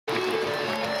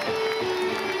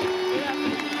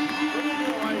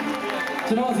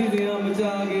ကျွန်တော်အစီအစဉ်ကမ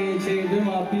ကြာခင်အချိန်အတွင်း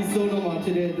မှာပြီးဆုံးတော့မှာဖြ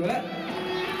စ်တဲ့အတွက်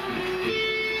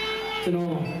ကျွန်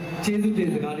တော်ကျေးဇူးတင်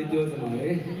စကားလေးပြောချင်ပါတ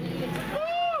ယ်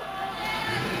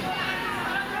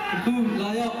အခုလာ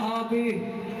ရောက်အားပေး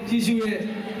ကြည့်ရှုရဲ့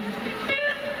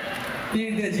ပြည်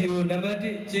သက်ကြီးကိုနံပါတ်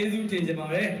1ကျေးဇူးတင်ချင်ပါ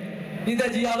တယ်ပြည်သ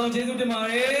က်ကြီးအားလုံးကျေးဇူးတင်ပါ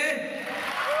တယ်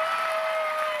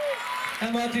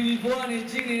MRTV4 ကနေ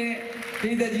ကြည့်နေတဲ့ပြ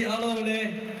ည်သက်ကြီးအားလုံးကိုလည်း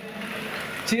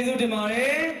ကျေးဇူးတင်ပါတ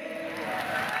ယ်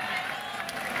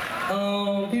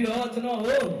ပြီးတော့ကျွန်တော်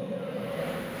ကို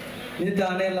မေတ္တာ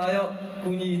နဲ့လာရောက်ကူ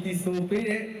ညီတည်ဆိုပေး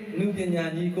တဲ့လူပညာ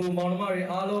ညီကိုမောင်နှမတွေ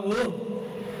အားလုံးကို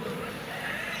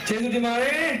ကျေးဇူးတင်ပါတ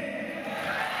ယ်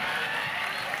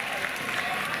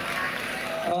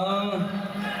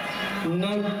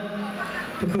နောက်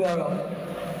တစ်ခုကတော့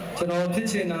ကျွန်တော်ဖြစ်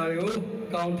ချင်တာတွေကို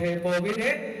ကောင်းထည်ပေါ်ပေး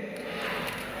တဲ့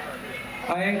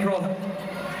Iron Cross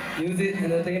Music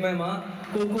Entertainment မှာ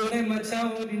ကိုနဲ့မချမ်း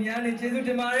ကိုဒီညနေကျေးဇူးတ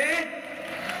င်ပါတယ်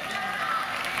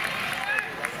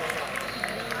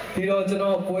ပြီးတော့ကျွန်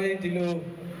တော်ပွဲဒီလို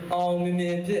အောင်မြင်မြ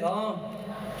င်ဖြစ်အောင်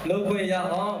လုပ်ခွင့်ရ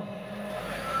အောင်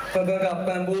ဘက်က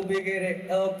ပံ့ပိုးပေးခဲ့တဲ့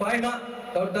L5 မှာ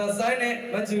ဒေါက်တာဆိုင်နဲ့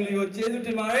မချူလီကိုကျေးဇူးတ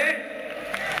င်ပါတယ်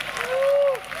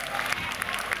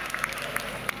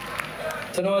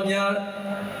ကျွန်တော်တို့ညာ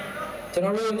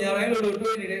တိုင်းလို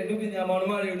တွေ့နေတဲ့အမှုပညာမောင်နှ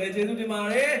မတွေကိုလည်းကျေးဇူးတင်ပါ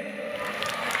တယ်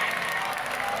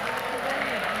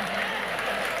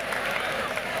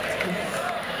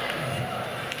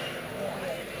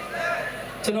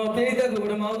ကျွန်တော်ပြည်သက်ကိုပ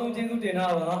ထမဆုံးကျေးဇူးတင်တာ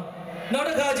ပါနောက်တ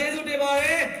စ်ခါကျေးဇူးတင်ပါတ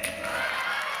ယ်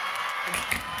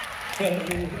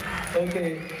โอเค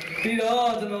ပြီး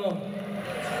တော့ကျွန်တော်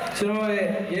ရဲ့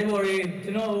ရဲဘော်တွေကျွ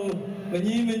န်တော်ကိုမ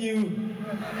ကြီးမညူ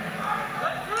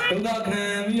ဒုက္ခခံ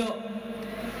ပြီးတော့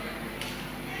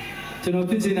ကျွန်တော်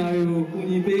ဖြစ်ချင်တာတွေကိုကူ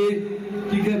ညီပေး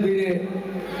ကြည့်ခဲ့ပေးတဲ့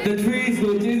The Trees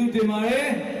ကိုကျေးဇူးတင်ပါတယ်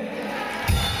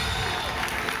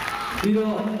ပြီး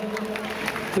တော့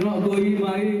ကျွန်တော်အကိုကြီး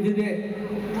မာကြီးဖြစ်တဲ့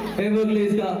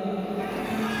Everglades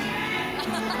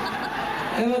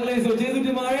ကိုကျေးဇူးတ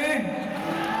င်ပါတယ်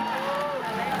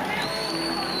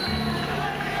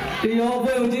တရား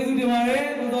ပွဲကိုကျေးဇူးတင်ပါတယ်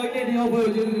ကိုတော်ကြီးတရားပွဲ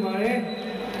ကိုကျေးဇူးတင်ပါတယ်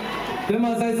ဒီ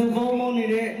မှာဆိုင်စုံဖုန်းမုန်းနေ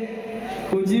တဲ့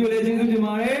ကိုကြီးကိုလည်းကျေးဇူးတင်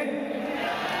ပါတယ်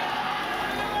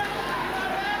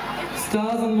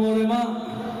Stars and Model မှာ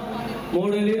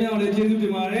model လေးများကိုလည်းကျေးဇူးတ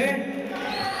င်ပါတယ်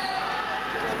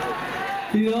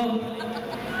ပြီးတော့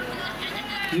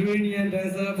Uranian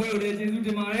Dancer ဖွဲ့ကိုလည်းကျေးဇူးတ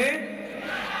င်ပါတယ်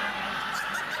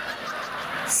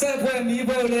ဆက်ဖွဲ့မီး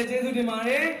ဖွဲ့ကိုလည်းကျေးဇူးတင်ပါတ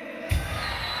ယ်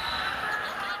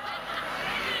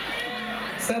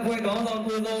ဆက်ဖွဲ့ကောင်းဆောင်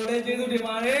ကိုစောကိုလည်းကျေးဇူးတင်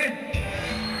ပါတယ်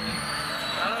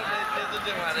အားလုံးလည်းကျေးဇူးတ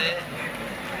င်ပါတယ်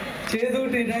ကျေးဇူး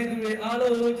တင်တိုင်းသူတွေအား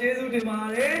လုံးကိုကျေးဇူးတင်ပါ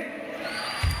တယ်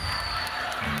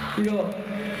ပြီးတော့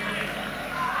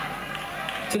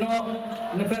ကျွန်တော်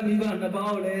နှစ်ဖက်မိဘနှစ်ပေါင်း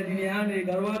ကိုလည်းဒီနေရာကနေ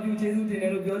ဂါရဝပြုကျေးဇူးတင်တ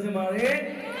ယ်လို့ပြောချင်ပါတယ်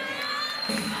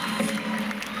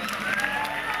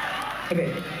โอเค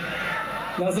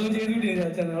နောက်ဆုံးကျေးဇူးတင်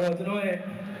တဲ့ကျွန်တော်ရဲ့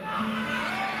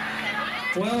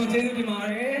ဝမ်းကိုကျေးဇူးတင်ပါ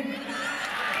တယ်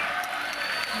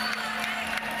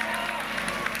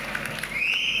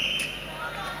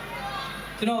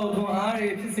ကျွန်တော်ခွန်အားတွေ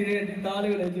ဖြစ်စေတဲ့ဒီသား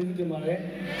လေးကိုလည်းကျေးဇူးတင်ပါတယ်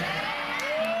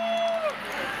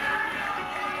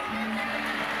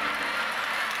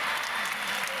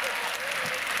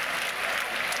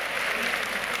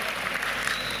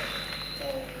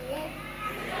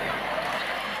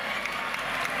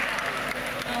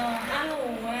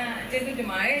ကျေးဇူးတင်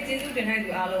ပါတယ်ကျေးဇူးတင်တဲ့သူ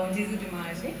အားလုံးကျေးဇူးတင်ပါတ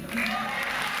ယ်ရှင်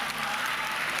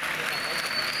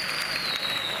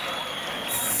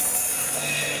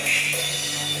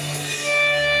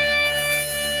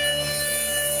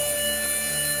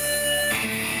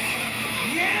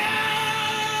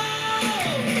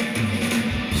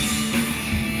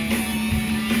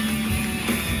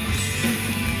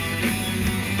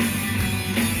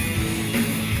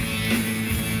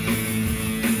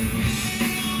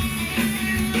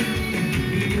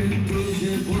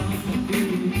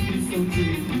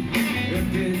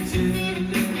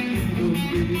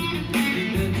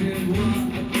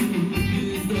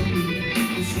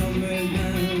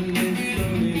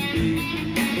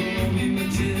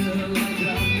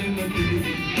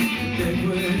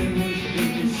We're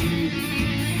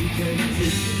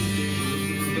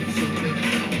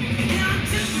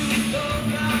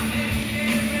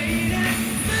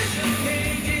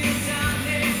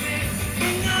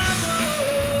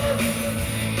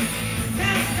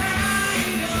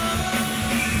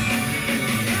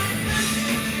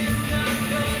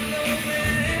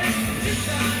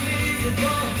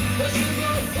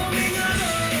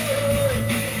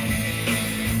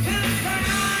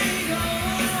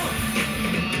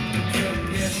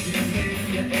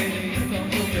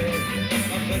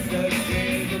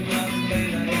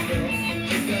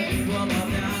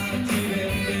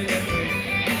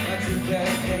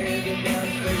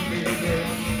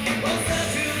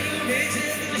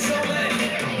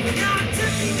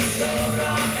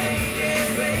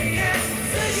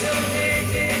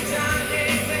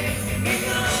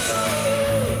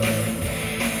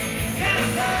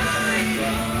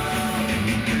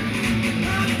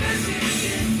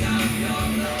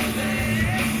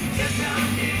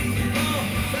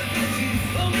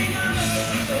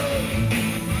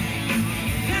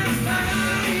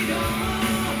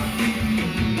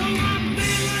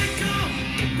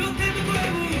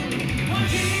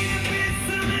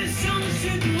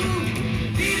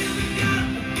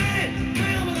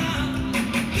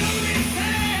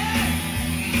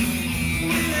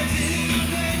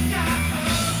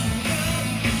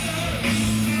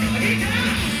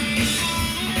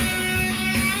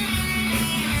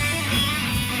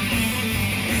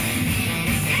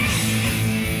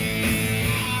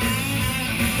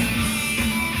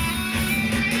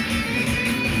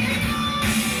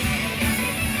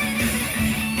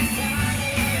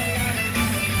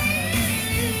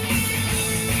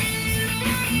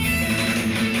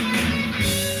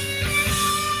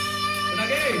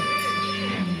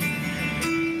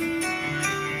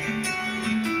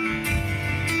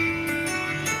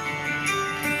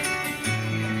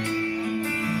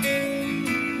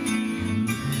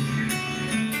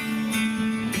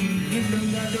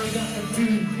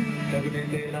Every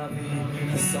day I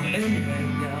be something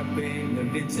I've been a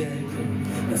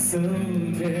reject a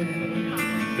soldier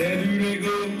that you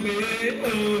go play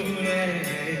oh,